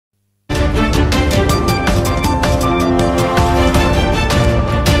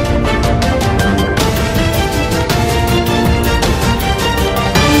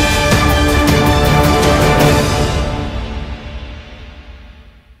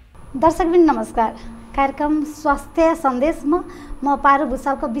दर्शकबिन नमस्कार। कार्यक्रम स्वास्थ्य सन्देशमा म पारु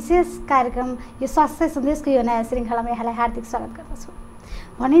भुसालको विशेष कार्यक्रम यो स्वास्थ्य सन्देशको यो नयाँ श्रृङ्खलामा यहाँलाई हार्दिक स्वागत गर्दछु।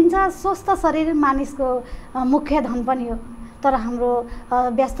 भनिन्छ स्वस्थ शरीर मानिसको मुख्य धन पनि हो, तर हाम्रो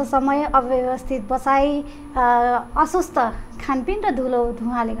व्यस्त समय, अव्यवस्थित बसाइ, अस्वस्थ खानपिन र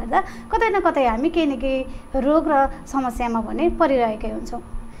धुवाले गर्दा कतै न कतै हामी केही न केही रोग र समस्यामा भने परिरहेकै हुन्छौँ।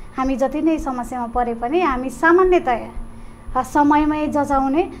 हामी जति नै समस्यामा परे पनि हामी सामान्यतया समयमै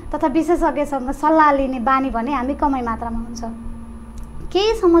जचाउने तथा विशेषज्ञसँग सल्लाह लिने बानी भने हामी कमै मात्रामा हुन्छ।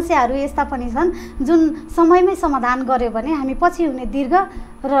 केही समस्याहरू यस्ता पनि छन् जुन समयमै समाधान गर्यो भने हामी पछि हुने दीर्घ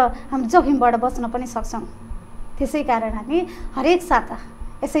र हामी जोखिमबाट बच्न पनि सक्छौँ। त्यसै कारण हामी हरेक साता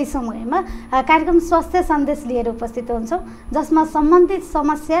यसै समयमा कार्यक्रम स्वास्थ्य सन्देश लिएर उपस्थित हुन्छौँ, जसमा सम्बन्धित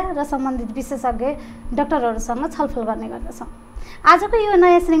समस्या र सम्बन्धित विशेषज्ञ डाक्टरहरूसँग छलफल गर्ने गर्दछौँ। आजको यो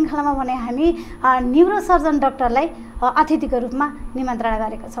नयाँ श्रृङ्खलामा भने हामी न्युरोसर्जन डाक्टरलाई अतिथिको रूपमा निमन्त्रणा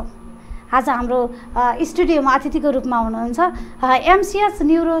गरेका छौँ। आज हाम्रो स्टुडियोमा अतिथिको रूपमा हुनुहुन्छ एमसिएच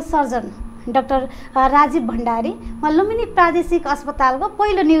न्युरोसर्जन डाक्टर राजीव भण्डारी। उहाँ लुम्बिनी प्रादेशिक अस्पतालको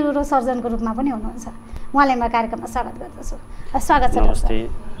पहिलो न्युरोसर्जनको रूपमा पनि हुनुहुन्छ। उहाँलाई म कार्यक्रममा स्वागत गर्दछु। स्वागत छ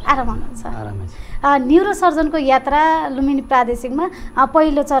डाक्टर। आराम हुनुहुन्छ? न्युरोसर्जनको यात्रा लुम्बिनी प्रादेशिकमा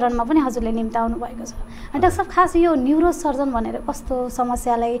पहिलो चरणमा पनि हजुरले निम्ताउनु भएको छ। डाक्टर साहब, खास यो न्युरोसर्जन भनेर कस्तो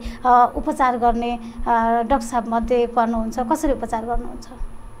समस्यालाई उपचार गर्ने डाक्टर साहब मध्ये पर्नुहुन्छ? कसरी उपचार गर्नुहुन्छ?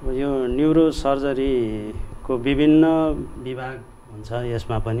 यो न्युरोसर्जरीको विभिन्न विभाग हुन्छ,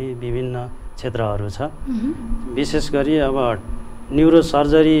 यसमा पनि विभिन्न क्षेत्रहरू छ। विशेष गरी अब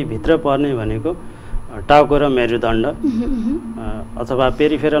न्युरोसर्जरीभित्र पर्ने भनेको टाउको र मेरुदण्ड अथवा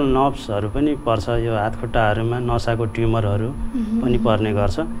पेरिफेरल नर्भ्सहरू पनि पर्छ। यो हातखुट्टाहरूमा नसाको ट्युमरहरू पनि पर्ने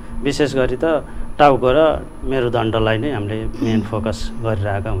गर्छ। विशेष गरी त टाउको र मेरुदण्डलाई नै हामीले मेन फोकस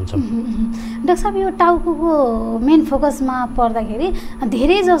गरिरहेका हुन्छौँ। डाक्टर साहब, यो टाउकोको मेन फोकसमा पर्दाखेरि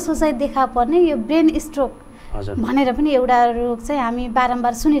धेरै जसो चाहिँ देखा पर्ने यो ब्रेन स्ट्रोक भनेर पनि एउटा रोग चाहिँ हामी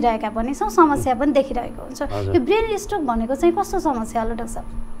बारम्बार सुनिरहेका पनि छौँ, समस्या पनि देखिरहेको हुन्छ। यो ब्रेन स्ट्रोक भनेको चाहिँ कस्तो समस्या हो डाक्टर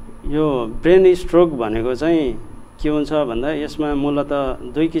साहब? यो ब्रेन स्ट्रोक भनेको चाहिँ के हुन्छ भन्दा यसमा मूलतः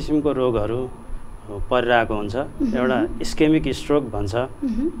दुई किसिमको रोगहरू परिरहेको हुन्छ। एउटा इस्केमिक स्ट्रोक भन्छ,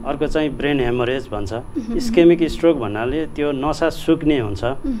 अर्को चाहिँ ब्रेन हेमोरेज भन्छ। इस्केमिक स्ट्रोक भन्नाले त्यो नसा सुक्ने हुन्छ,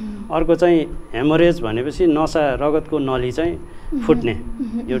 अर्को चाहिँ हेमोरेज भनेपछि नसा रगतको नली चाहिँ फुट्ने।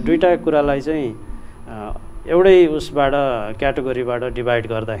 यो दुईटा कुरालाई चाहिँ एउटै उसबाट क्याटेगोरीबाट डिभाइड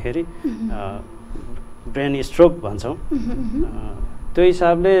गर्दाखेरि ब्रेन स्ट्रोक भन्छौँ। त्यो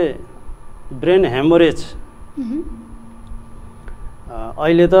हिसाबले ब्रेन हेमोरेज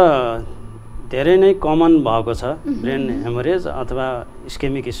अहिले त धेरै नै कमन भएको छ। ब्रेन हेमोरेज अथवा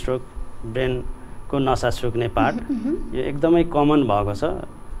इस्केमिक स्ट्रोक, ब्रेनको नसा सुक्ने पार्ट, यो एकदमै कमन भएको छ।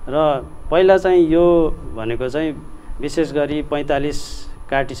 र पहिला चाहिँ यो भनेको चाहिँ विशेष गरी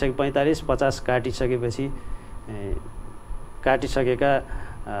 45-50 काटिसकेपछि काटिसकेका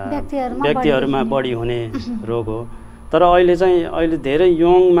व्यक्तिहरूमा बढी हुने रोग हो। तर अहिले धेरै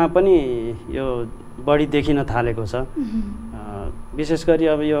यङमा पनि यो बढी देखिन थालेको छ। विशेष गरी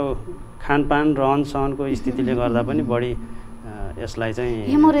अब यो खानपान रहन सहनको स्थितिले गर्दा पनि बढी यसलाई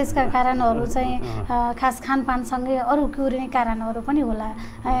चाहिँ हेमोरेजका कारणहरू चाहिँ खास खानपानसँगै अरू कुनै कारणहरू पनि होला,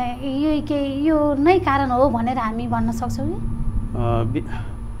 यो नै कारण हो भनेर हामी भन्न सक्छौँ कि?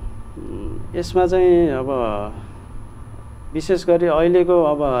 यसमा चाहिँ अब विशेष गरी अहिलेको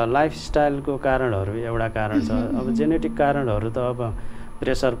अब लाइफस्टाइलको कारणहरू एउटा कारण छ। अब जेनेटिक कारणहरू त अब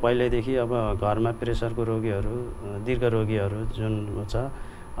प्रेसर पहिल्यैदेखि अब घरमा प्रेसरको रोगीहरू, दीर्घ रोगीहरू जुन छ,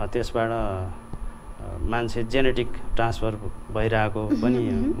 त्यसबाट मान्छे जेनेटिक ट्रान्सफर भइरहेको पनि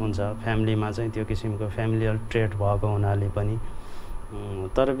हुन्छ। फ्यामिलीमा चाहिँ त्यो किसिमको फ्यामिलियल ट्रेट भएको हुनाले पनि।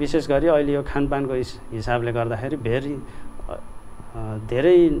 तर विशेष गरी अहिले यो खानपानको हिसाबले गर्दाखेरि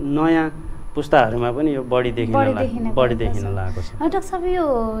धेरै नयाँ पुस्ताहरूमा पनि यो बढी देखिन लागेको छ। डाक्टर साहब,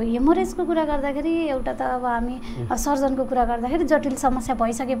 यो हेमोरेजको कुरा गर्दाखेरि एउटा त अब हामी सर्जनको कुरा गर्दाखेरि जटिल समस्या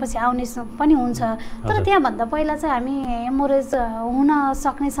भइसकेपछि आउने पनि हुन्छ, तर त्यहाँभन्दा पहिला चाहिँ हामी हेमोरेज हुन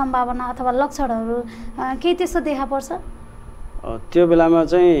सक्ने सम्भावना अथवा लक्षणहरू केही त्यस्तो देखा पर्छ? त्यो बेलामा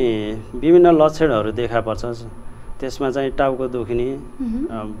चाहिँ विभिन्न लक्षणहरू देखा पर्छ। त्यसमा चाहिँ टाउको दुख्ने,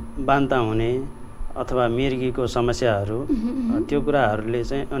 बान्ता हुने अथवा मिर्गीको समस्याहरू, त्यो कुराहरूले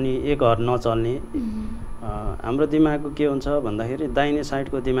चाहिँ अनि एकहर नचल्ने। हाम्रो दिमागको के हुन्छ भन्दाखेरि दाहिने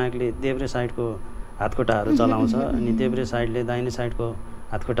साइडको दिमागले देब्रे साइडको हातखुट्टाहरू चलाउँछ, अनि देब्रे साइडले दाहिने साइडको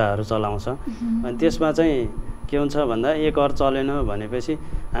हातखुट्टाहरू चलाउँछ। अनि त्यसमा चाहिँ के हुन्छ भन्दा एकहर चलेन भनेपछि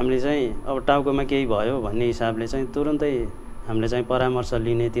हामीले चाहिँ अब टाउकोमा केही भयो भन्ने हिसाबले चाहिँ तुरुन्तै हामीले चाहिँ परामर्श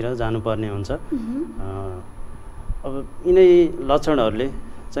लिनेतिर जानुपर्ने हुन्छ। अब यिनै लक्षणहरूले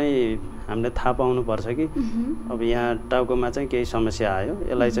चाहिँ हामीले थाहा पाउनुपर्छ कि अब यहाँ टाउकोमा चाहिँ केही समस्या आयो,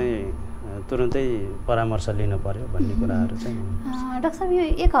 यसलाई चाहिँ तुरुन्तै परामर्श लिनु पर्यो भन्ने कुराहरू चाहिँ। डाक्टर साहब, यो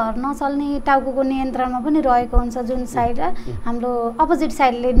एक हर नचल्ने टाउको नियन्त्रणमा पनि रहेको हुन्छ, जुन साइड हाम्रो अपोजिट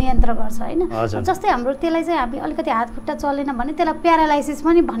साइडले नियन्त्रण गर्छ होइन। जस्तै हाम्रो त्यसलाई चाहिँ हामी अलिकति हात खुट्टा चलेन भने त्यसलाई प्यारालाइसिस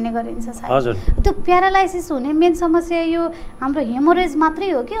पनि भन्ने गरिन्छ सायद। हजुर, त्यो प्यारालाइसिस हुने मेन समस्या यो हाम्रो हेमोरेज मात्रै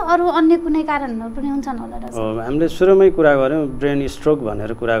हो कि अरू अन्य कुनै कारणहरू पनि हुन्छन् होला डाक्टर साहब? हामीले सुरुमै कुरा गऱ्यौँ ब्रेन स्ट्रोक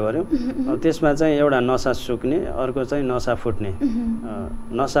भनेर कुरा गऱ्यौँ। त्यसमा चाहिँ एउटा नसा सुक्ने, अर्को चाहिँ नसा फुट्ने।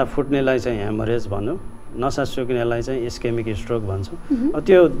 नसा फुट्नेलाई चाहिँ हेमोरेज भनौँ, नसा सुक्नेलाई चाहिँ इस्केमिक स्ट्रोक भन्छौँ।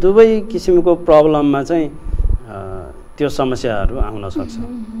 त्यो दुवै किसिमको प्रब्लममा चाहिँ त्यो समस्याहरू आउन सक्छ।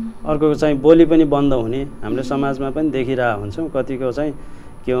 अर्को चाहिँ बोली पनि बन्द हुने हामीले समाजमा पनि देखिरहेको हुन्छौँ। कतिको चाहिँ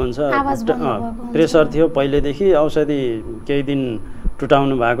के हुन्छ, प्रेसर थियो पहिलेदेखि, औषधि केही दिन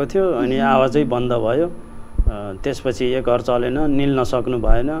टुटाउनु भएको थियो अनि आवाजै बन्द भयो, त्यसपछि एक घर चलेन, निल्न सक्नु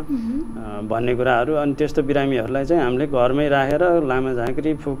भएन भन्ने कुराहरू। अनि त्यस्तो बिरामीहरूलाई चाहिँ हामीले घरमै राखेर लामा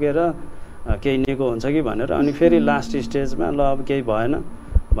झाँक्री फुकेर केही निको हुन्छ कि भनेर, अनि फेरि लास्ट स्टेजमा ल अब केही भएन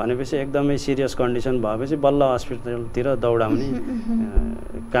भनेपछि एकदमै सिरियस कन्डिसन भएपछि बल्ल हस्पिटलतिर दौडाउने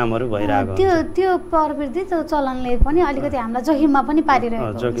कामहरू भइरहेको हुन्छ। त्यो प्रवृत्ति, त्यो चलनले पनि अलिकति हामीलाई जोखिममा पनि पारिरहेको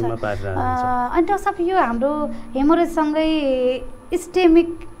हुन्छ। जोखिममा पारिरहेको हुन्छ। अनि डाक्टर साहब, यो हाम्रो हेमोरेजसँगै इस्टेमिक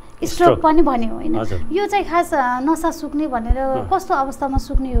स्ट्रोक पनि भन्यो होइन, यो चाहिँ खास नसा सुक्ने भनेर कस्तो अवस्थामा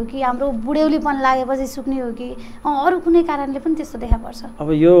सुक्ने हो कि हाम्रो बुढ्यौलीपन लागेपछि सुक्ने हो कि अरू कुनै कारणले पनि त्यस्तो देखा पर्छ?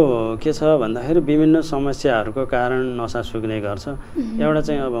 अब यो के छ भन्दाखेरि विभिन्न समस्याहरूको कारण नसा सुक्ने गर्छ। एउटा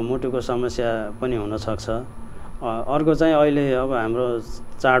चाहिँ अब मुटुको समस्या पनि हुनसक्छ। अर्को चाहिँ अहिले अब हाम्रो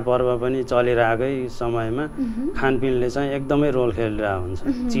चाडपर्व पनि चलिरहेकै समयमा खानपिनले चाहिँ एकदमै रोल खेलिरहेको हुन्छ।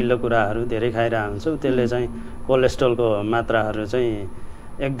 चिल्लो कुराहरू धेरै खाइरहेको हुन्छौँ, त्यसले चाहिँ कोलेस्ट्रोलको मात्राहरू चाहिँ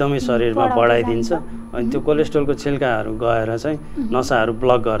एकदमै शरीरमा बढाइदिन्छ। अनि त्यो कोलेस्ट्रोलको छिल्काहरू गएर चाहिँ नसाहरू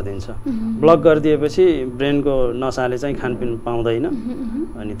ब्लक गरिदिन्छ। ब्लक गरिदिएपछि ब्रेनको नसाले चाहिँ खानपिन पाउँदैन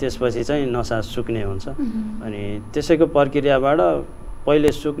अनि त्यसपछि चाहिँ नसा सुक्ने हुन्छ। अनि त्यसैको प्रक्रियाबाट पहिले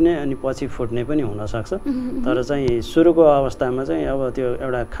सुक्ने अनि पछि फुट्ने पनि हुनसक्छ। तर चाहिँ सुरुको अवस्थामा चाहिँ अब त्यो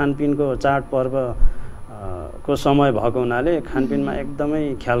एउटा खानपिनको चाडपर्व को समय भएको हुनाले खानपिनमा एकदमै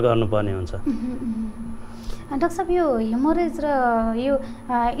ख्याल गर्नुपर्ने हुन्छ। डाक्टर साहब, यो हेमोरेज र यो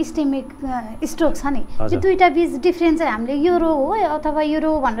इस्टेमिक स्ट्रोक छ नि, यो दुईटा बीच डिफ्रेन्स चाहिँ हामीले यो रोग हो अथवा यो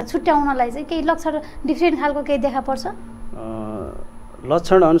रोग भनेर छुट्याउनलाई चाहिँ केही लक्षण डिफ्रेन्ट खालको केही देखा पर्छ?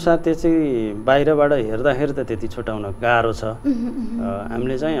 लक्षण अनुसार त्यो चाहिँ बाहिरबाट हेर्दाखेरि त त्यति छुट्याउन गाह्रो छ।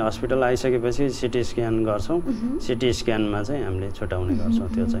 हामीले चाहिँ हस्पिटल आइसकेपछि सिटी स्क्यान गर्छौँ। सिटी स्क्यानमा चाहिँ हामीले छुट्याउने गर्छौँ।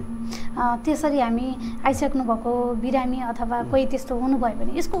 त्यो चाहिँ त्यसरी हामी आइसक्नु भएको बिरामी अथवा कोही त्यस्तो हुनुभयो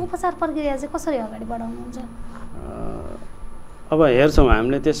भने यसको उपचार प्रक्रिया चाहिँ कसरी अगाडि बढाउनुहुन्छ? अब हेर्छौँ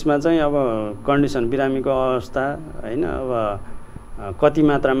हामीले त्यसमा चाहिँ अब कन्डिसन बिरामीको अवस्था होइन, अब कति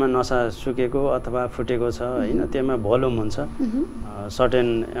मात्रामा नसा सुकेको अथवा फुटेको छ होइन, त्यसमा भोल्युम हुन्छ,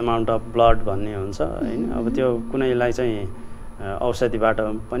 सर्टेन एमाउन्ट अफ ब्लड भन्ने हुन्छ होइन। अब त्यो कुनैलाई चाहिँ औषधिबाट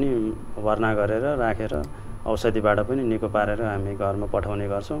पनि भर्ना गरेर राखेर औषधिबाट पनि निको पारेर हामी घरमा पठाउने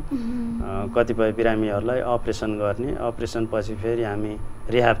गर्छौँ। कतिपय बिरामीहरूलाई अपरेसन गर्ने, अपरेसन पछि फेरि हामी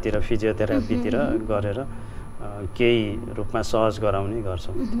रिहाबतिर फिजियोथेरापीतिर गरेर केही रूपमा सहज गराउने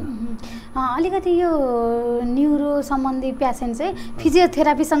गर्छौँ। अलिकति यो न्युरो सम्बन्धी पेसेन्ट चाहिँ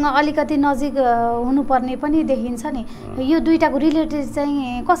फिजियोथेरापीसँग अलिकति नजिक हुनुपर्ने पनि देखिन्छ नि, यो दुईटाको रिलेटेड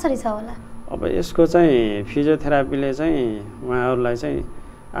चाहिँ कसरी छ होला? अब यसको चाहिँ फिजियोथेरापीले चाहिँ उहाँहरूलाई चाहिँ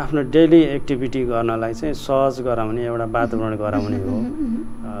आफ्नो डेली एक्टिभिटी गर्नलाई चाहिँ सहज गराउने एउटा वातावरण गराउने हो।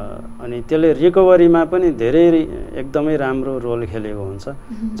 अनि त्यसले रिकभरीमा पनि धेरै एकदमै राम्रो रोल खेलेको हुन्छ।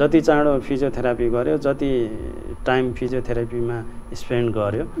 जति चाँडो फिजियोथेरापी गर्यो, जति टाइम फिजियोथेरापीमा स्पेन्ड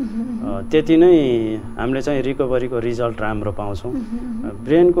गर्यो, त्यति नै हामीले चाहिँ रिकभरीको रिजल्ट राम्रो पाउँछौँ।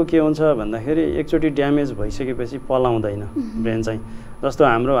 ब्रेनको के हुन्छ भन्दाखेरि एकचोटि ड्यामेज भइसकेपछि पलाउँदैन ब्रेन चाहिँ। जस्तो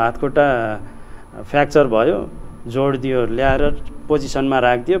हाम्रो हातखुट्टा फ्र्याक्चर भयो, जोडिदियो, ल्याएर पोजिसनमा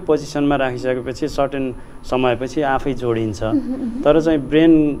राखिदियो, पोजिसनमा राखिसकेपछि सर्टेन समयपछि आफै जोडिन्छ। तर चाहिँ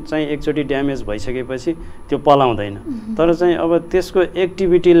ब्रेन चाहिँ एकचोटि ड्यामेज भइसकेपछि त्यो पलाउँदैन। तर चाहिँ अब त्यसको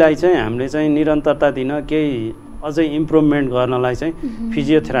एक्टिभिटीलाई चाहिँ हामीले चाहिँ निरन्तरता दिन, केही अझै इम्प्रुभमेन्ट गर्नलाई चाहिँ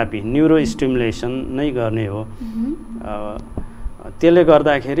फिजियोथेरापी, न्युरो स्टिमुलेसन नै गर्ने हो। त्यसले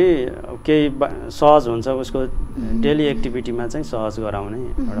गर्दाखेरि केही सहज हुन्छ, उसको डेली एक्टिभिटीमा चाहिँ सहज गराउने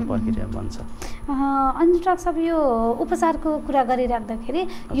एउटा प्रक्रिया बन्छ। अनि डाक्टर साहब यो उपचारको कुरा गरिराख्दाखेरि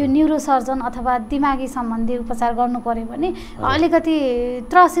यो न्युरोसर्जन अथवा दिमागी सम्बन्धी उपचार गर्नु पर्यो भने अलिकति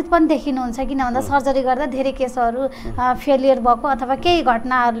त्रसित पनि देखिनुहुन्छ, किन भन्दा सर्जरी गर्दा धेरै केसहरू फेलियर भएको अथवा केही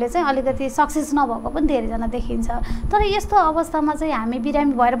घटनाहरूले चाहिँ अलिकति सक्सेस नभएको पनि धेरैजना देखिन्छ। तर यस्तो अवस्थामा चाहिँ हामी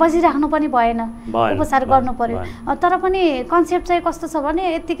बिरामी भएर बसिराख्नु पनि भएन, उपचार गर्नु पर्यो। तर पनि कन्सेप्ट चाहिँ कस्तो छ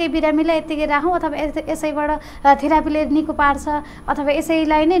भने यत्तिकै बिरामीलाई यत्तिकै राखौँ अथवा यसैबाट थेरापीले निको पार्छ अथवा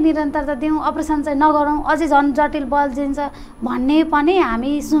यसैलाई नै निरन्तरता दिउँ, अपरेसन चाहिँ नगरौँ, अझै झन् जटिल बल्झिन्छ भन्ने पनि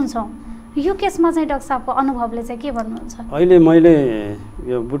हामी सुन्छौँ। यो केसमा चाहिँ डाक्टर साहबको अनुभवले चाहिँ के भन्नुहुन्छ? अहिले मैले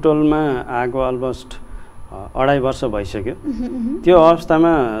यो बुटवलमा आएको अलमोस्ट 2.5 वर्ष भइसक्यो। त्यो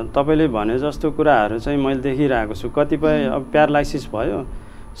अवस्थामा तपाईँले भने जस्तो कुराहरू चाहिँ मैले देखिरहेको छु। कतिपय अब प्यारालाइसिस भयो,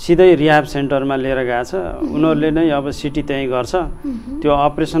 सिधै रिहाब सेन्टरमा लिएर गएको छ, उनीहरूले नै अब सिटी त्यहीँ गर्छ। त्यो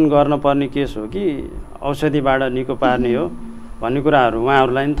अपरेसन गर्न पर्ने केस हो कि औषधिबाट निको पार्ने हो भन्ने कुराहरू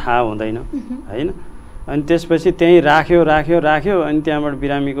उहाँहरूलाई पनि थाहा हुँदैन होइन। अनि त्यसपछि त्यहीँ राख्यो अनि त्यहाँबाट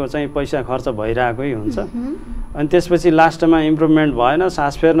बिरामीको चाहिँ पैसा खर्च भइरहेकै हुन्छ। अनि त्यसपछि लास्टमा इम्प्रुभमेन्ट भएन,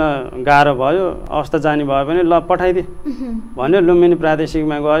 सास फेर्न गाह्रो भयो, अवस्था जाने भयो भने ल पठाइदिए भन्यो, लुम्बिनी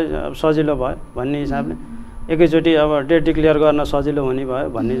प्रादेशिकमा गयो, सजिलो भयो भन्ने हिसाबले एकैचोटि अब डेट डिक्लेयर गर्न सजिलो हुने भयो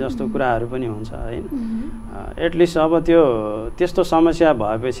भन्ने जस्तो कुराहरू पनि हुन्छ होइन। एटलिस्ट अब त्यस्तो समस्या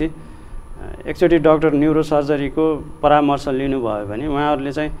भएपछि एकचोटि डक्टर न्युरोसर्जरीको परामर्श लिनुभयो भने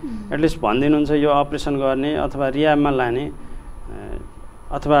उहाँहरूले चाहिँ एटलिस्ट भनिदिनुहुन्छ यो अपरेसन गर्ने अथवा रिहाबमा लाने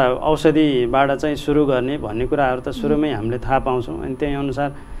अथवा औषधिबाट चाहिँ सुरु गर्ने भन्ने कुराहरू त सुरुमै हामीले थाहा पाउँछौँ। अनि त्यही अनुसार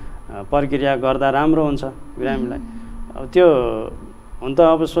प्रक्रिया गर्दा राम्रो हुन्छ बिरामीलाई। अब त्यो हुन त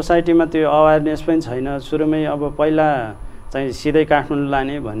अब सोसाइटीमा त्यो अवेरनेस पनि छैन। सुरुमै अब पहिला चाहिँ सिधै काठमाडौँ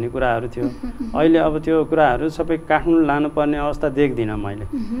लाने भन्ने कुराहरू थियो। अहिले अब त्यो कुराहरू सबै काठमाडौँ लानुपर्ने अवस्था देख्दिनँ मैले।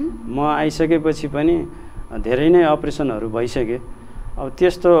 म आइसकेपछि पनि धेरै नै अपरेसनहरू भइसके। अब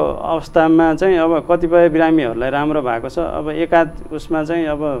त्यस्तो अवस्थामा चाहिँ अब कतिपय बिरामीहरूलाई राम्रो भएको छ, अब एकाध उसमा चाहिँ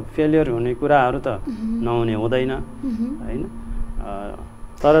अब फेलियर हुने कुराहरू त नहुने हुँदैन होइन।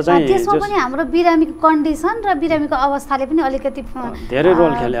 तर चाहिँ त्यसमा पनि हाम्रो बिरामीको कन्डिसन र बिरामीको अवस्थाले पनि अलिकति धेरै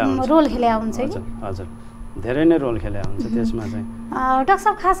रोल खेल्या हुन्छ। हजुर धेरै नै रोल खेल्या हुन्छ त्यसमा चाहिँ। डाक्टर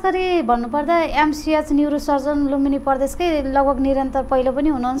साहब खास गरी भन्नुपर्दा एमसिएच न्युरोसर्जन लुम्बिनी प्रदेशकै लगभग निरन्तर पहिलो पनि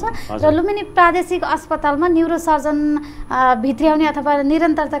हुनुहुन्छ र लुम्बिनी प्रादेशिक अस्पतालमा न्युरोसर्जन भित्र्याउने अथवा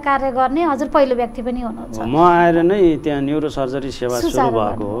निरन्तरता कार्य गर्ने हजुर पहिलो व्यक्ति पनि हुनुहुन्छ। म आएर नै त्यहाँ न्युरोसर्जरी सेवा सुरु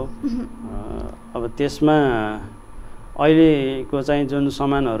भएको हो। अब त्यसमा अहिलेको चाहिँ जुन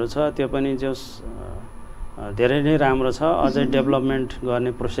सामानहरू छ त्यो पनि धेरै नै राम्रो छ। अझै डेभलपमेन्ट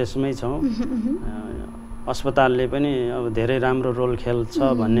गर्ने प्रोसेसमै छौँ। अस्पतालले पनि अब धेरै राम्रो रोल खेल्छ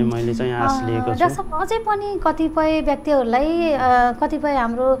भन्ने मैले चाहिँ आश लिएको छु। अझै पनि कतिपय व्यक्तिहरूलाई कतिपय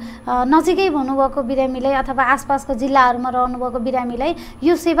हाम्रो नजिकै हुनुभएको बिरामीलाई अथवा आसपासको जिल्लाहरूमा रहनुभएको बिरामीलाई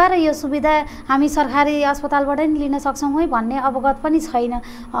यो सेवा र यो सुविधा हामी सरकारी अस्पतालबाटै नि लिन सक्छौँ है भन्ने अवगत पनि छैन।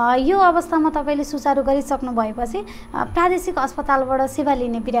 यो अवस्थामा तपाईँले सुचारू गरिसक्नु भएपछि प्रादेशिक अस्पतालबाट सेवा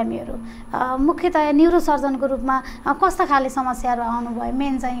लिने बिरामीहरू मुख्यतया न्युरोसर्जनको रूपमा कस्ता खाले समस्याहरू आउनुभयो?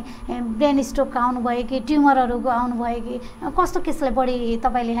 मेन चाहिँ ब्रेन स्ट्रोकका आउनुभयो कि ट्युमरहरूको आउनुभयो कि कस्तो केसलाई बढी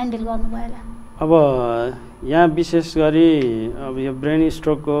तपाईँले ह्यान्डल गर्नुभयो होला? अब यहाँ विशेष गरी अब यो ब्रेन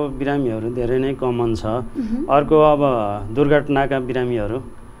स्ट्रोकको बिरामीहरू धेरै नै कमन छ। अर्को अब दुर्घटनाका बिरामीहरू,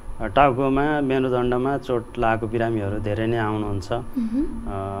 टाउकोमा मेरुदण्डमा चोट लागेको बिरामीहरू धेरै नै आउनुहुन्छ।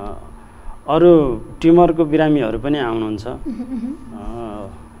 अरू ट्युमरको बिरामीहरू पनि आउनुहुन्छ।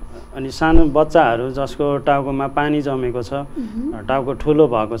 अनि सानो बच्चाहरू जसको टाउकोमा पानी जमेको छ, टाउको ठुलो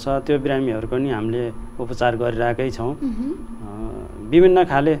भएको छ, त्यो बिरामीहरूको नि हामीले उपचार गरिरहेकै छौँ। विभिन्न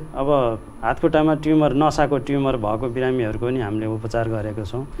खाले अब हातखुट्टामा ट्युमर, नसाको ट्युमर भएको बिरामीहरूको नि हामीले उपचार गरेको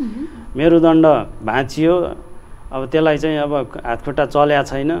छौँ। मेरुदण्ड भाँचियो, अब त्यसलाई चाहिँ अब हातखुट्टा चल्या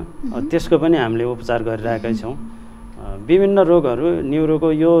छैन, त्यसको पनि हामीले उपचार गरिरहेकै छौँ। विभिन्न रोगहरू,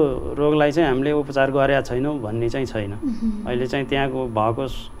 न्युरोको यो रोगलाई चाहिँ हामीले उपचार गरेका छैनौँ भन्ने चाहिँ छैन। अहिले चाहिँ त्यहाँको भएको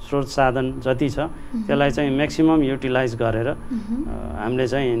स्रोत साधन जति छ त्यसलाई चाहिँ म्याक्सिमम युटिलाइज गरेर हामीले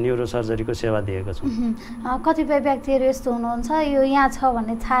चाहिँ न्युरोसर्जरीको सेवा दिएको छौँ। कतिपय व्यक्तिहरू यस्तो हुनुहुन्छ, यो यहाँ छ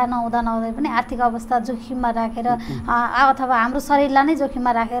भन्ने थाहा नहुँदै पनि आर्थिक अवस्था जोखिममा राखेर अथवा हाम्रो शरीरलाई नै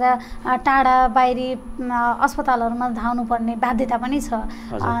जोखिममा राखेर टाढा बाहिरी अस्पतालहरूमा धाउनु पर्ने बाध्यता पनि छ।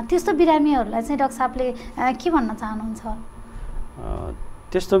 त्यस्तो बिरामीहरूलाई चाहिँ डाक्टर साहबले के भन्न चाहनुहुन्छ?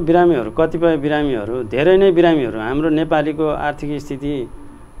 त्यस्तो बिरामीहरू, कतिपय बिरामीहरू, धेरै नै बिरामीहरू, हाम्रो नेपालीको आर्थिक स्थिति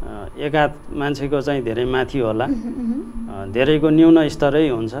एकाध मान्छेको चाहिँ धेरै माथि होला, धेरैको न्यून स्तरै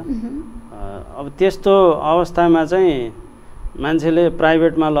हुन्छ। अब त्यस्तो अवस्थामा चाहिँ मान्छेले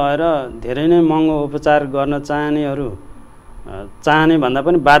प्राइभेटमा लगेर धेरै नै महँगो उपचार गर्न चाहने भन्दा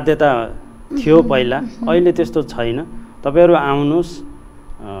पनि बाध्यता थियो पहिला, अहिले त्यस्तो छैन। तपाईहरु आउनुस्,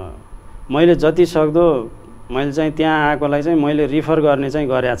 मैले जति सक्दो मैले चाहिँ त्यहाँ आएकोलाई चाहिँ मैले रिफर गर्ने चाहिँ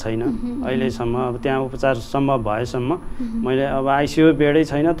गरेको छैन अहिलेसम्म। अब त्यहाँ उपचार सम्भव भएसम्म मैले अब आइसियु बेडै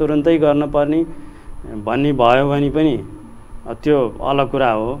छैन तुरुन्तै गर्नुपर्ने भन्ने भयो भने पनि त्यो अलग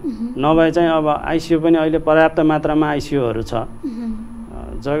कुरा हो। नभए चाहिँ अब आइसियु पनि अहिले पर्याप्त मात्रामा आइसियुहरू छ।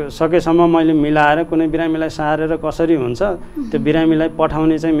 सकेसम्म मैले मिलाएर कुनै बिरामीलाई सारेर कसरी हुन्छ त्यो बिरामीलाई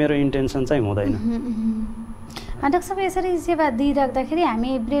पठाउने चाहिँ मेरो इन्टेन्सन चाहिँ हुँदैन। डाक्टर साहब, यसरी सेवा दिइराख्दाखेरि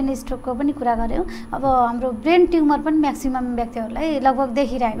हामी ब्रेन स्ट्रोकको पनि कुरा गऱ्यौँ। अब हाम्रो ब्रेन ट्युमर पनि म्याक्सिमम व्यक्तिहरूलाई लगभग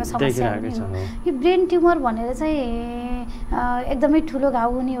देखिरहेको समस्या हो। यो ब्रेन ट्युमर भनेर चाहिँ एकदमै ठुलो घाउ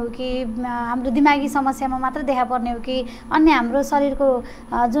हुने हो कि हाम्रो दिमागी समस्यामा मात्र देखा पर्ने हो कि अन्य हाम्रो शरीरको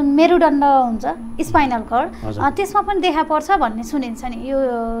जुन मेरुदण्ड हुन्छ स्पाइनल कर्ड त्यसमा पनि देखा पर्छ भन्ने सुनिन्छ नि, यो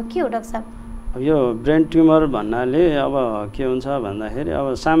के हो डाक्टर साहब? यो ब्रेन ट्युमर भन्नाले अब के हुन्छ भन्दाखेरि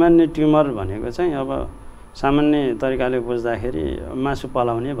अब सामान्य ट्युमर भनेको चाहिँ अब सामान्य तरिकाले बुझ्दाखेरि मासु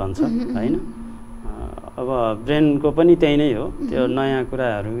पलाउने भन्छ हैन। अब ब्रेनको पनि त्यही नै हो, त्यो नयाँ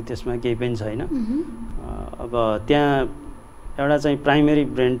कुराहरू त्यसमा केही पनि छैन। अब त्यहाँ एउटा चाहिँ प्राइमेरी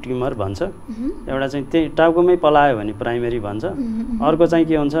ब्रेन ट्युमर भन्छ, एउटा चाहिँ त्यही टाउकोमै पलायो भने प्राइमेरी भन्छ। अर्को चाहिँ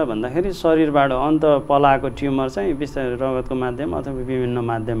के हुन्छ भन्दाखेरि शरीरबाट अन्त पलाएको ट्युमर चाहिँ बिस्तारै रगतको माध्यम अथवा विभिन्न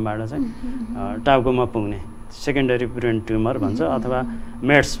माध्यमबाट चाहिँ टाउकोमा पुग्ने सेकेन्डरी ब्रेन ट्युमर भन्छ अथवा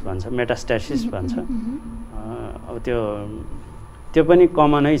मेट्स भन्छ, मेटास्टासिस भन्छ। अब त्यो पनि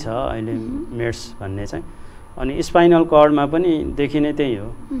कमनै छ अहिले मेट्स भन्ने चाहिँ। अनि स्पाइनल कर्डमा पनि देखिने त्यही हो,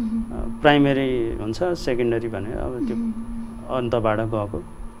 प्राइमेरी हुन्छ, सेकेन्डरी भने अब त्यो अन्तबाट गएको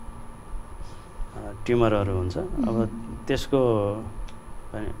ट्युमरहरू हुन्छ। अब त्यसको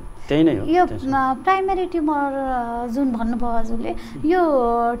त्यही नै हो। यो प्राइमेरी ट्युमर जुन भन्नुभयो हजुरले, यो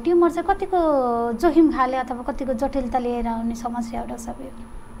ट्युमर चाहिँ कतिको जोखिम खाले अथवा कतिको जटिलता लिएर आउने समस्या हो डाक्टर साहब?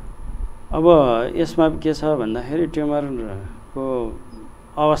 अब यसमा के छ भन्दाखेरि ट्युमरको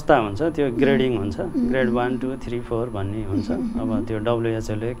अवस्था हुन्छ, त्यो ग्रेडिङ हुन्छ, ग्रेड 1 2 3 4 भन्ने हुन्छ। अब त्यो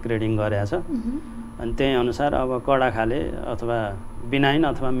WHO ले ग्रेडिङ गरेको छ। अनि त्यही अनुसार अब कडा खाले अथवा बिनाइन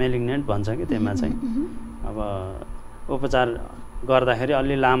अथवा मेलिग्नेन्ट भन्छ कि त्यसमा चाहिँ अब उपचार गर्दाखेरि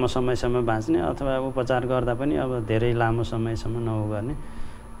अलि लामो समयसम्म बाँच्ने अथवा उपचार गर्दा पनि अब धेरै लामो समयसम्म नगर्ने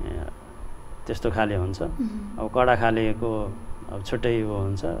त्यस्तो खाले हुन्छ। अब कडा खालेको अब छुट्टै हो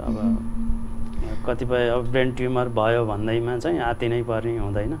हुन्छ। अब कतिपय अब ब्रेन ट्युमर भयो भन्दैमा चाहिँ आत्ति नै पर्ने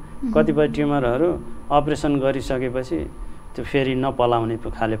हुँदैन। कतिपय ट्युमरहरू अपरेसन गरिसकेपछि त्यो फेरि नपलाउने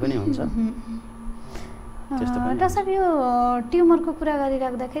खाले पनि हुन्छ। डाक्टर साहब, यो ट्युमरको कुरा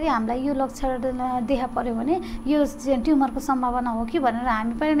गरिराख्दाखेरि हामीलाई यो लक्षण देखा पर्यो भने यो ट्युमरको सम्भावना हो कि भनेर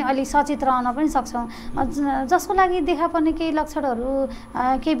हामी पनि अलिक सचेत रहन पनि सक्छौँ। जसको लागि देखा पर्ने केही लक्षणहरू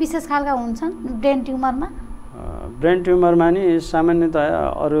केही विशेष खालका हुन्छन् ब्रेन ट्युमरमा? ब्रेन ट्युमरमा नि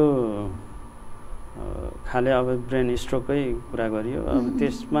सामान्यतया अरू खाले अब ब्रेन स्ट्रोककै कुरा गरियो। अब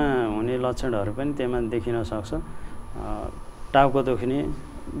त्यसमा हुने लक्षणहरू पनि त्यसमा देखिन सक्छ। टाउको दुख्ने,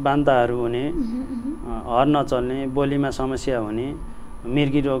 बान्ताहरू हुने, हर नचल्ने, बोलीमा समस्या हुने,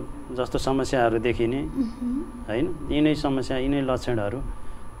 मिर्गी रोग जस्तो समस्याहरू देखिने हैन। यिनै समस्या, यिनै लक्षणहरू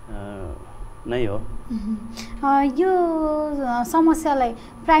नै हो। यो समस्यालाई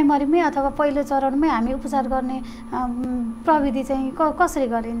प्राइमरीमै अथवा पहिलो चरणमै हामी उपचार गर्ने प्रविधि चाहिँ कसरी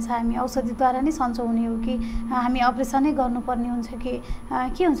गरिन्छ? हामी औषधिद्वारा नै सन्चो हुने हो कि हामी अपरेसनै गर्नुपर्ने हुन्छ कि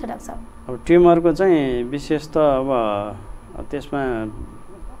के हुन्छ डाक्टर साहब? अब ट्युमरको चाहिँ विशेष त अब त्यसमा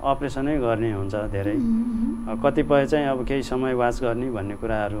अपरेसनै गर्ने हुन्छ धेरै। कतिपय चाहिँ अब केही समय वाच गर्ने भन्ने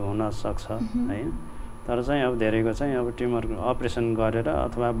कुराहरू हुनसक्छ हैन। तर चाहिँ अब धेरैको चाहिँ अब ट्युमर अपरेसन गरेर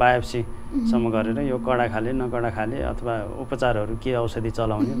अथवा बायोप्सीसम्म गरेर यो कडा खाले नकडा खाले अथवा उपचारहरू के औषधि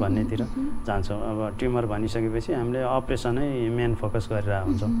चलाउने भन्नेतिर जान्छौँ। अब ट्युमर भनिसकेपछि हामीले अपरेसनै मेन फोकस गरिरहेको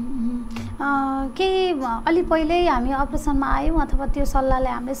हुन्छौँ। केही अलि पहिल्यै हामी अपरेसनमा आयौँ अथवा त्यो सल्लाहले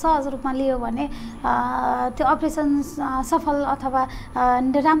हामीले सहज रूपमा लियो भने त्यो अपरेसन सफल अथवा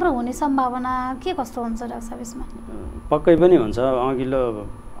राम्रो हुने सम्भावना के कस्तो हुन्छ डाक्टर साहब यसमा? पक्कै पनि हुन्छ।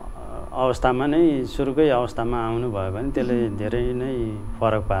 अघिल्लो अवस्थामा नै सुरुकै अवस्थामा आउनुभयो भने त्यसले धेरै नै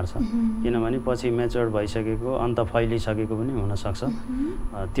फरक पार्छ। किनभने पछि मेच्योर भइसकेको, अन्त फैलिसकेको पनि हुनसक्छ।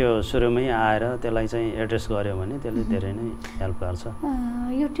 त्यो सुरुमै आएर त्यसलाई चाहिँ एड्रेस गर्यो भने त्यसले धेरै नै हेल्प गर्छ।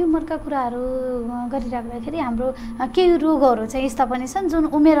 यो ट्युमरका कुराहरू गरिराख्दाखेरि हाम्रो केही रोगहरू चाहिँ यस्ता पनि छन्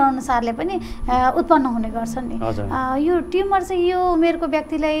जुन उमेर अनुसारले पनि उत्पन्न हुने गर्छन् नि। यो ट्युमर चाहिँ यो उमेरको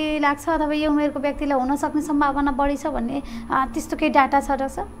व्यक्तिलाई लाग्छ अथवा यो उमेरको व्यक्तिलाई हुन सक्ने सम्भावना बढी छ भन्ने त्यस्तो केही डाटा छ डाक्टर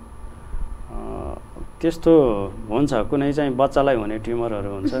साहब? त्यस्तो हुन्छ, कुनै चाहिँ बच्चालाई हुने ट्युमरहरू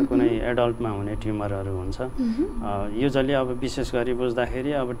हुन्छ, कुनै एडल्टमा हुने ट्युमरहरू हुन्छ। युजली अब विशेष गरी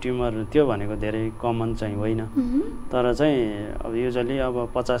बुझ्दाखेरि अब ट्युमर त्यो भनेको धेरै कमन चाहिँ होइन, तर चाहिँ अब युजली अब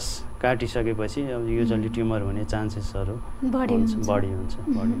 50 काटिसकेपछि अब युजली ट्युमर हुने चान्सेसहरू बढी हुन्छ।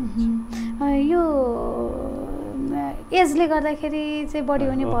 यो एजले गर्दाखेरि चाहिँ बढी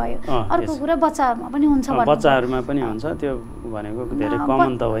हुने भयो। अर्को कुरा बच्चाहरूमा पनि हुन्छ, बच्चाहरूमा पनि हुन्छ, त्यो भनेको धेरै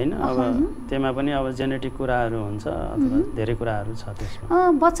कमन त होइन। अब त्यसमा पनि अब जेनेटिक कुराहरू हुन्छ अथवा धेरै कुराहरू छ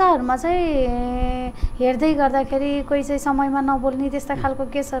त्यसमा। बच्चाहरूमा चाहिँ हेर्दै गर्दाखेरि कोही चाहिँ समयमा नबोल्ने त्यस्ता खालको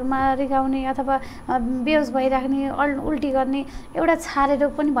केसहरूमा रिगाउने अथवा बेहोस भइराख्ने, उल्टी गर्ने एउटा छारे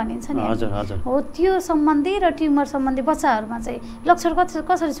रोग पनि भनिन्छ नि। हजुर हजुर हो, त्यो सम्बन्धी र ट्युमर सम्बन्धी बच्चाहरूमा चाहिँ लक्षण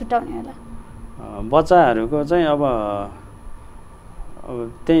कसरी छुट्याउने होला? बच्चाहरूको चाहिँ अब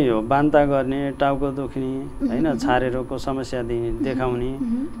त्यही हो, बान्ता गर्ने, टाउको दुख्ने होइन, छारे रोगको समस्या देखाउने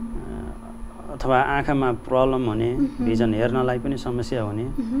अथवा आँखामा प्रब्लम हुने, भिजन हेर्नलाई पनि समस्या हुने,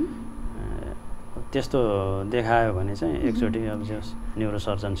 त्यस्तो देखायो भने चाहिँ एकचोटि अब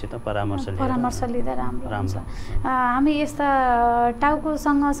न्युरोसर्जनसित परामर्श लिँदा राम्रो। हामी यस्ता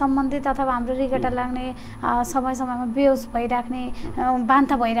टाउकोसँग सम्बन्धित अथवा हाम्रो रिगटा लाग्ने, समय समयमा बेहोस भइराख्ने,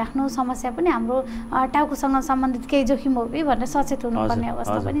 बान्ता भइराख्नु समस्या पनि हाम्रो टाउकोसँग सम्बन्धित केही जोखिम हो कि भनेर सचेत हुनुपर्ने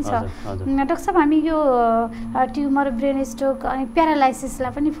अवस्था पनि छ। डाक्टर साहब, हामी यो ट्युमर, ब्रेन स्ट्रोक अनि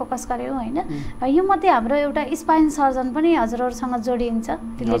प्यारालाइसिसलाई पनि फोकस गऱ्यौँ होइन। यो मध्ये हाम्रो एउटा स्पाइन सर्जन पनि हजुरहरूसँग जोडिन्छ,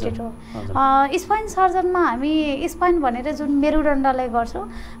 रिलेटेड हो। स्पाइन सर्जनमा हामी स्पाइन भनेर जुन मेरुदण्डलाई गर्छौँ,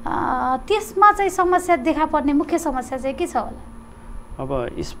 त्यसमा चाहिँ समस्या देखा पर्ने मुख्य समस्या चाहिँ के छ होला? अब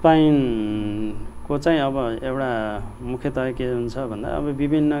स्पाइनको चाहिँ अब एउटा मुख्यतः के हुन्छ भन्दा अब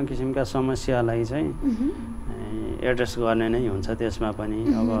विभिन्न किसिमका समस्यालाई चाहिँ एड्रेस गर्ने नै हुन्छ त्यसमा पनि।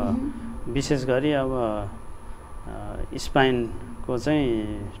 अब विशेष गरी अब स्पाइनको चाहिँ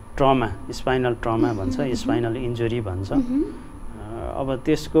ट्रमा, स्पाइनल ट्रमा भन्छ, स्पाइनल इन्जुरी भन्छ। अब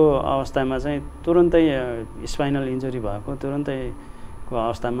त्यसको अवस्थामा चाहिँ तुरुन्तै स्पाइनल इन्जुरी भएको तुरुन्तैको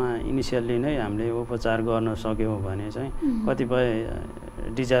अवस्थामा इनिसियल्ली नै हामीले उपचार गर्न सक्यौँ भने चाहिँ कतिपय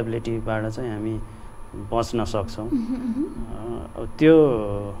डिजेबिलिटीबाट चाहिँ हामी बच्न सक्छौँ। त्यो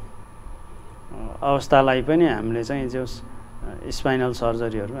अवस्थालाई पनि हामीले चाहिँ जो स्पाइनल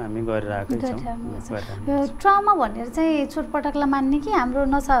सर्जरीहरू हामी गरिरहेकै छौँ। ट्रमा भनेर चाहिँ चोटपटकलाई मान्ने कि हाम्रो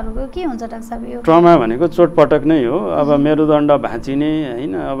नसाहरूको के हुन्छ डाक्टर साहब? यो ट्रमा भनेको चोटपटक नै हो। अब मेरुदण्ड भाँचिने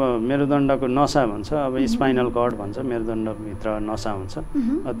होइन, अब मेरुदण्डको नसा भन्छ, अब स्पाइनल कर्ड भन्छ, मेरुदण्डभित्र नसा हुन्छ,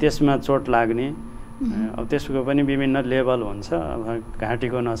 त्यसमा चोट लाग्ने। अब त्यसको पनि विभिन्न लेभल हुन्छ। अब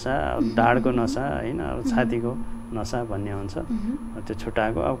घाँटीको नसा, ढाडको नसा होइन, अब छातीको नसा भन्ने हुन्छ, त्यो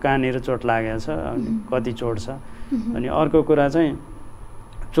छुट्टाएको। अब कहाँनिर चोट लागेको छ, कति चोट छ। अनि अर्को कुरा चाहिँ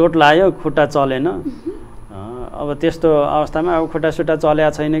चोट लाग्यो, खुट्टा चलेन, अब त्यस्तो अवस्थामा अब खुट्टा सुट्टा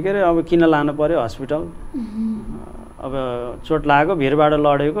चलेको छैन के अरे, अब किन लानु पर्यो हस्पिटल? अब चोट लागेको, भिरबाट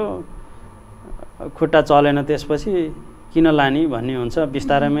लडेको, खुट्टा चलेन, त्यसपछि किन लाने भन्ने हुन्छ।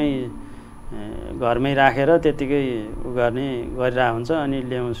 बिस्तारैमै घरमै राखेर त्यतिकै गरिरहेको हुन्छ। अनि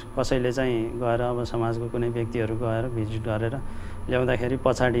कसैले चाहिँ गएर अब समाजको कुनै व्यक्तिहरू गएर भिजिट गरेर ल्याउँदाखेरि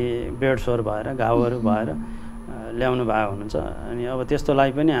पछाडि बेड सोर भएर, घाउहरू भएर ल्याउनु भएको हुनुहुन्छ। अनि अब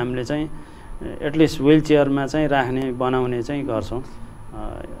त्यस्तोलाई पनि हामीले चाहिँ एटलिस्ट व्हिल चेयरमा चाहिँ बनाउने चाहिँ गर्छौँ।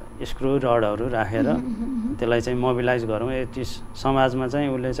 स्क्रु रडहरू राखेर त्यसलाई चाहिँ मोबिलाइज गरौँ। एटलिस्ट समाजमा चाहिँ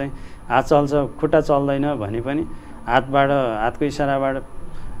उसले चाहिँ हात चल्छ, खुट्टा चल्दैन भने पनि हातको इसाराबाट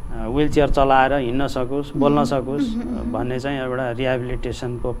व्हिल चेयर चलाएर हिँड्न सकोस्, बोल्न सकोस् भन्ने चाहिँ एउटा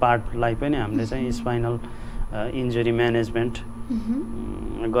रिहेबिलिटेसनको पार्टलाई पनि हामीले चाहिँ स्पाइनल इन्जुरी म्यानेजमेन्ट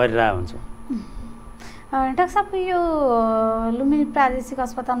गरिरहेको हुन्छ। डाक्टर साहब, यो लुम्बिनी प्रादेशिक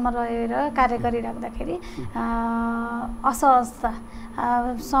अस्पतालमा रहेर कार्य गरिराख्दाखेरि असहजता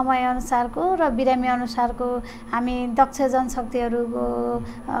समयअनुसारको र बिरामी अनुसारको हामी दक्ष जनशक्तिहरूको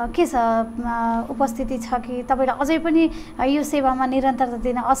के छ, उपस्थिति छ कि तपाईँले अझै पनि यो सेवामा निरन्तरता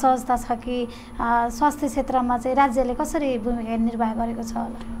दिन असहजता छ कि स्वास्थ्य क्षेत्रमा चाहिँ राज्यले कसरी भूमिका निर्वाह गरेको छ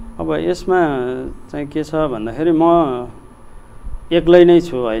होला? अब यसमा चाहिँ के छ भन्दाखेरि म एक्लै नै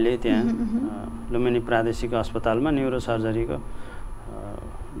छु अहिले त्यहाँ लुम्बिनी प्रादेशिक अस्पतालमा न्युरोसर्जरीको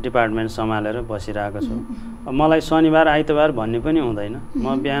डिपार्टमेन्ट सम्हालेर बसिरहेको छु। मलाई शनिबार आइतबार भन्ने पनि हुँदैन।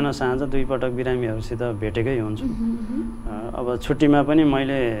 म बिहान साँझ 2 पटक बिरामीहरूसित भेटेकै हुन्छु। अब छुट्टीमा पनि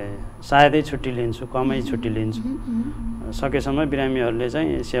मैले सायदै छुट्टी लिन्छु, कमै छुट्टी लिन्छु। सकेसम्म बिरामीहरूले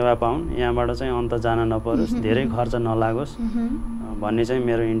चाहिँ सेवा पाउन्, यहाँबाट चाहिँ अन्त जान नपरोस्, धेरै खर्च नलागोस् भन्ने चाहिँ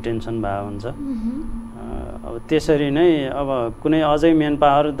मेरो इन्टेन्सन भएको हुन्छ। अब त्यसरी नै अब कुनै अझै मेन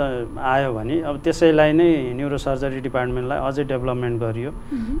पावर आयो भने अब त्यसैलाई नै न्युरोसर्जरी डिपार्टमेन्टलाई अझै डेभलपमेन्ट गरियो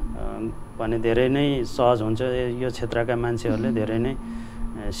भने धेरै नै सहज हुन्छ। यो क्षेत्रका मान्छेहरूले धेरै नै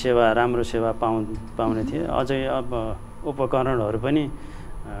सेवा राम्रो सेवा पाउने थिए। अझै अब उपकरणहरू पनि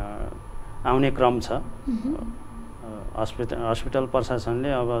आउने क्रम छ। हस्पिटल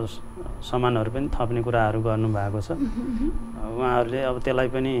प्रशासनले अब सामानहरू पनि थप्ने कुराहरू गर्नुभएको छ। उहाँहरूले अब त्यसलाई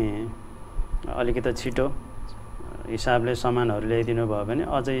पनि अलिकति छिटो हिसाबले सामानहरू ल्याइदिनु भयो भने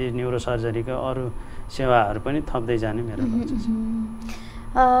अझै न्युरोसर्जरीको अरू सेवाहरू पनि थप्दै जाने मेरो लक्ष्य छ।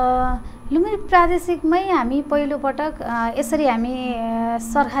 लुम्बिनी प्रादेशिकमै हामी पहिलोपटक यसरी हामी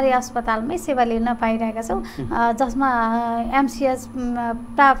सरकारी अस्पतालमै सेवा लिन पाइरहेका छौँ, जसमा एमसिएच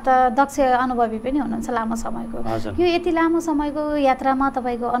प्राप्त दक्ष अनुभवी पनि हुनुहुन्छ लामो समयको। यो यति लामो समयको यात्रामा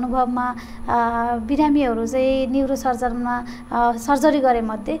तपाईँको अनुभवमा बिरामीहरू चाहिँ न्युरोसर्जनमा सर्जरी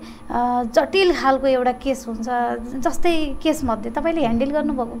गरेमध्ये जटिल खालको एउटा केस हुन्छ, जस्तै केसमध्ये तपाईँले ह्यान्डल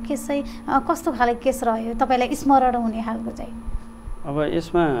गर्नुभएको केस चाहिँ कस्तो खालको केस रह्यो तपाईँलाई स्मरण हुने खालको चाहिँ? अब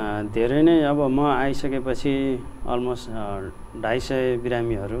यसमा धेरै नै अब म आइसकेपछि अलमोस्ट 250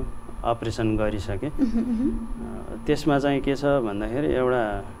 बिरामीहरू अपरेसन गरिसकेँ। त्यसमा चाहिँ के छ भन्दाखेरि एउटा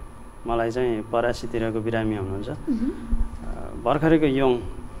मलाई चाहिँ परासीतिरको बिरामी हुनुहुन्छ, भर्खरैको यङ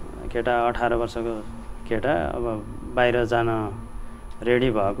केटा, 18 वर्षको केटा, अब बाहिर जान रेडी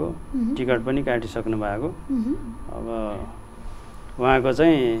भएको, टिकट पनि काटिसक्नु भएको। अब उहाँको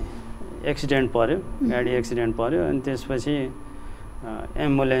चाहिँ एक्सिडेन्ट पर्यो, गाडी एक्सिडेन्ट पर्यो, अनि त्यसपछि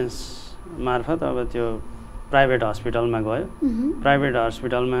एम्बुलेन्स मार्फत अब त्यो प्राइभेट हस्पिटलमा गयो। प्राइभेट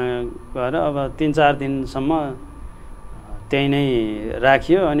हस्पिटलमा गएर अब 3-4 दिनसम्म त्यही नै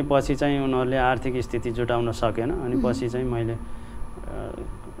राखियो। अनि पछि चाहिँ उनीहरूले आर्थिक स्थिति जुटाउन सकेन। अनि पछि चाहिँ मैले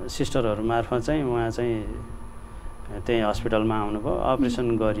सिस्टरहरू मार्फत चाहिँ उहाँ चाहिँ त्यही हस्पिटलमा आउनुभयो,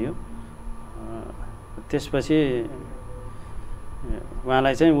 अपरेसन गरियो। त्यसपछि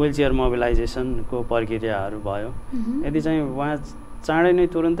उहाँलाई चाहिँ व्हिलचेयर मोबिलाइजेसनको प्रक्रियाहरू भयो। यदि चाहिँ उहाँ चाँडै नै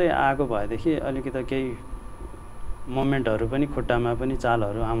तुरुन्तै आएको भएदेखि अलिकति केही मोमेन्टहरू पनि खुट्टामा पनि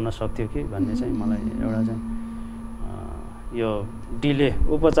चालहरू आउन सक्थ्यो कि भन्ने चाहिँ मलाई एउटा चाहिँ यो डिले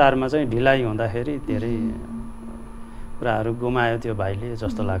उपचारमा चाहिँ ढिलाइ हुँदाखेरि धेरै कुराहरू गुमायो त्यो भाइले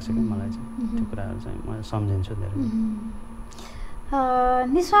जस्तो लाग्छ कि मलाई चाहिँ। त्यो कुराहरू चाहिँ म सम्झिन्छु धेरै।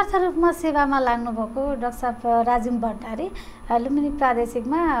 निस्वार्थ रूपमा सेवामा लाग्नुभएको डाक्टर साहब राजीव भण्डारी लुम्बिनी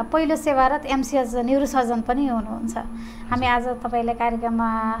प्रादेशिकमा पहिलो सेवारत एमसिएच न्युरोसर्जन पनि हुनुहुन्छ। हामी आज तपाईँलाई कार्यक्रममा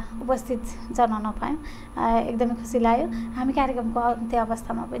उपस्थित जनाउन पायौँ, एकदमै खुसी लाग्यो। हामी कार्यक्रमको अन्त्य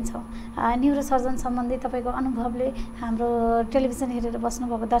अवस्थामा पनि छौँ। न्युरोसर्जन सम्बन्धी तपाईँको अनुभवले हाम्रो टेलिभिजन हेरेर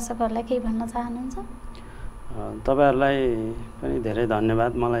बस्नुभएको दर्शकहरूलाई केही भन्न चाहनुहुन्छ? तपाईँहरूलाई पनि धेरै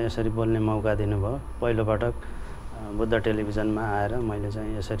धन्यवाद, मलाई यसरी बोल्ने मौका दिनुभयो। पहिलोपटक बुद्ध टेलिभिजनमा आएर मैले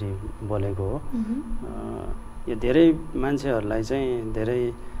चाहिँ यसरी बोलेको हो। यो धेरै मान्छेहरूलाई चाहिँ, धेरै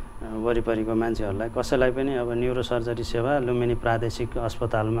वरिपरिको मान्छेहरूलाई कसैलाई पनि अब न्युरोसर्जरी सेवा लुम्बिनी प्रादेशिक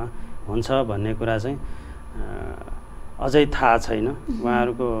अस्पतालमा हुन्छ भन्ने कुरा चाहिँ अझै थाहा छैन।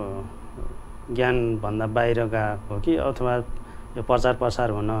 उहाँहरूको ज्ञानभन्दा बाहिर गएको हो कि अथवा यो प्रचार प्रसार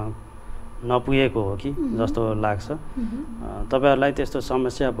हुन नपुगेको हो कि जस्तो लाग्छ। तपाईँहरूलाई त्यस्तो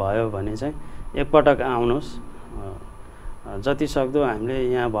समस्या भयो भने चाहिँ एकपटक आउनुहोस्। जति सक्दो हामीले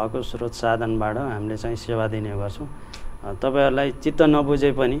यहाँ भएको स्रोत साधनबाट हामीले चाहिँ सेवा दिने गर्छौँ। तपाईँहरूलाई चित्त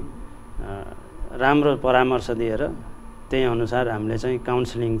नबुझे पनि राम्रो परामर्श दिएर त्यही अनुसार हामीले चाहिँ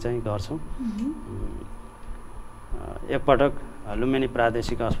काउन्सिलिङ चाहिँ गर्छौँ। एकपटक लुम्बिनी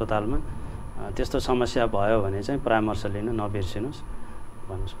प्रादेशिक अस्पतालमा त्यस्तो समस्या भयो भने चाहिँ परामर्श लिन नबिर्सिनुहोस्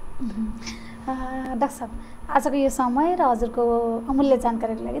भन्छु। डाक्टर साहब, आजको यो समय र हजुरको अमूल्य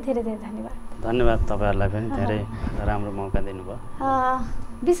जानकारीको लागि धेरै धेरै धन्यवाद। धन्यवाद, तपाईँहरूलाई पनि धेरै राम्रो मौका दिनुभयो।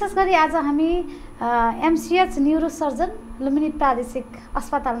 विशेष गरी आज हामी एमसिएच न्युरोसर्जन लुम्बिनी प्रादेशिक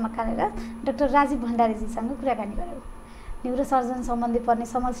अस्पतालमा कार्यरत डाक्टर राजीव भण्डारीजीसँग कुराकानी गऱ्यौँ। न्युरोसर्जन सम्बन्धी पर्ने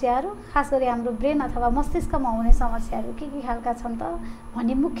समस्याहरू, खास गरी हाम्रो ब्रेन अथवा मस्तिष्कमा हुने समस्याहरू के खालका छन् त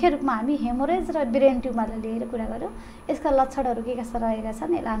भन्ने मुख्य रूपमा हामी हेमोरेज र ब्रेन ट्युमरलाई लिएर कुरा गऱ्यौँ। यसका लक्षणहरू के कस्ता रहेका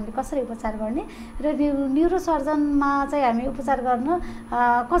छन्, यसलाई हामीले कसरी उपचार गर्ने र न्युरोसर्जनमा चाहिँ हामी उपचार गर्न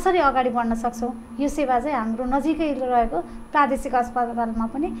कसरी अगाडि बढ्न सक्छौँ, यो सेवा चाहिँ हाम्रो नजिकै रहेको प्रादेशिक अस्पतालमा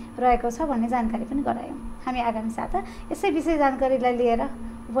पनि रहेको छ भन्ने जानकारी पनि गरायौँ। हामी आगामी साता यसै विषय जानकारीलाई लिएर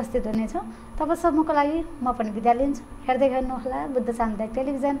उपस्थित हुनेछौँ। तबसम्मको लागि म पनि बिदा लिन्छु। हेर्दै गर्नुहोला बुद्ध सामुदायिक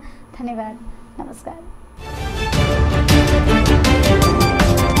टेलिभिजन। धन्यवाद, नमस्कार।